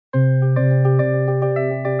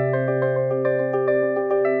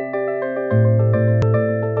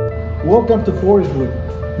Welcome to Forestwood.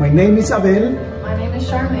 My name is Abel. My name is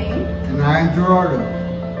Charmaine. And I'm Gerardo.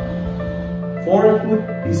 Forestwood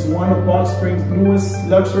is one of Bog Springs' newest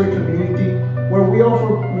luxury community where we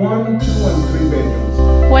offer 1, 2, and 3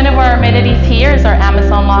 bedrooms. One of our amenities here is our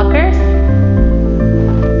Amazon lockers.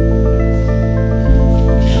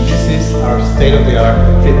 And this is our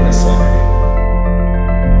state-of-the-art fitness center.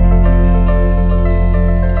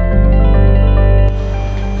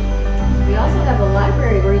 We also have a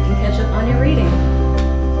library where you can catch up on your reading.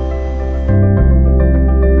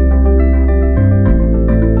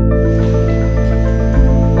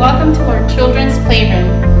 Welcome to our children's playroom.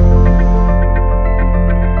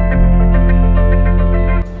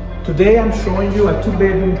 Today I'm showing you a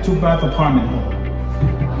 2-bedroom, 2-bath apartment home.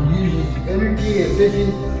 It uses energy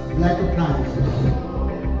efficient black appliances.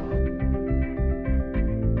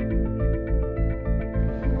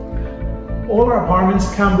 All our apartments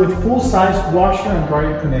come with full-size washer and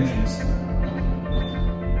dryer connections.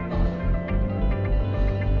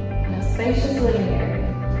 And a spacious living area.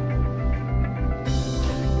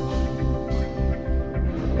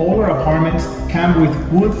 All our apartments come with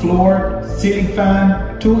wood floor, ceiling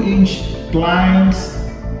fan, 2-inch blinds,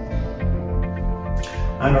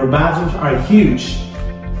 and our bathrooms are huge.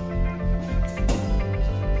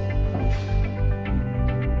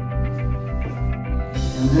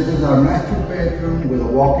 And this is our master bedroom with a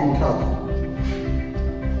walk-in closet.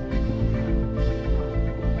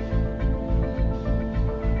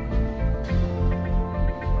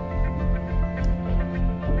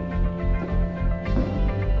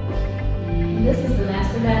 And this is the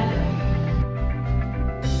master bathroom.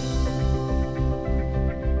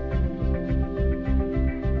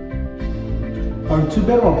 Our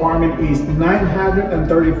 2-bedroom apartment is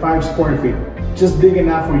 935 square feet, just big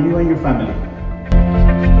enough for you and your family.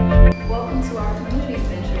 Welcome to our community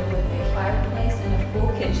center with a fireplace and a full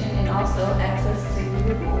kitchen and also access to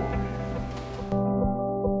your pool.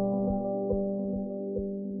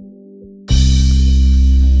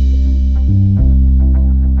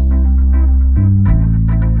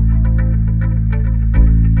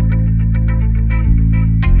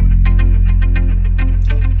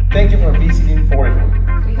 Thank you for visiting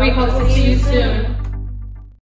Forestwood. We hope to see you soon.